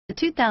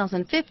The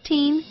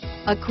 2015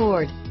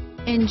 Accord.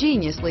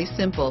 Ingeniously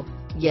simple,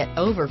 yet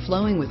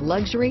overflowing with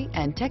luxury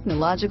and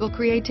technological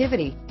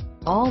creativity.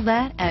 All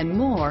that and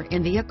more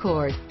in the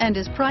Accord, and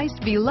is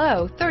priced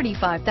below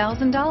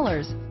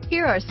 $35,000.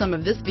 Here are some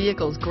of this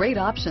vehicle's great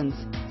options: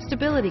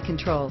 stability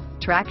control,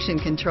 traction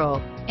control,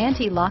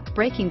 anti-lock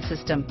braking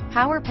system,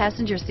 power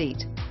passenger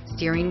seat,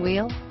 steering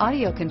wheel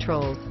audio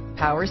controls,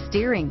 power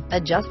steering,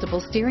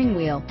 adjustable steering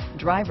wheel,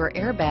 driver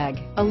airbag,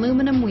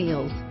 aluminum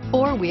wheels,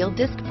 four-wheel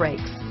disc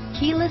brakes,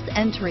 keyless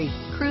entry,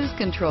 cruise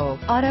control,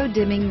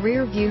 auto-dimming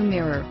rear view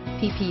mirror,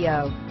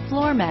 PPO,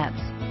 floor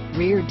mats,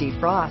 rear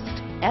defrost,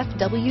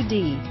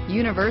 FWD,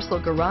 universal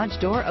garage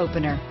door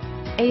opener,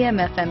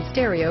 AM/FM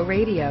stereo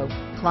radio,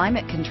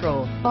 climate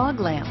control, fog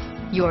lamps.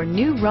 Your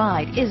new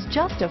ride is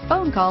just a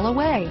phone call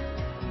away.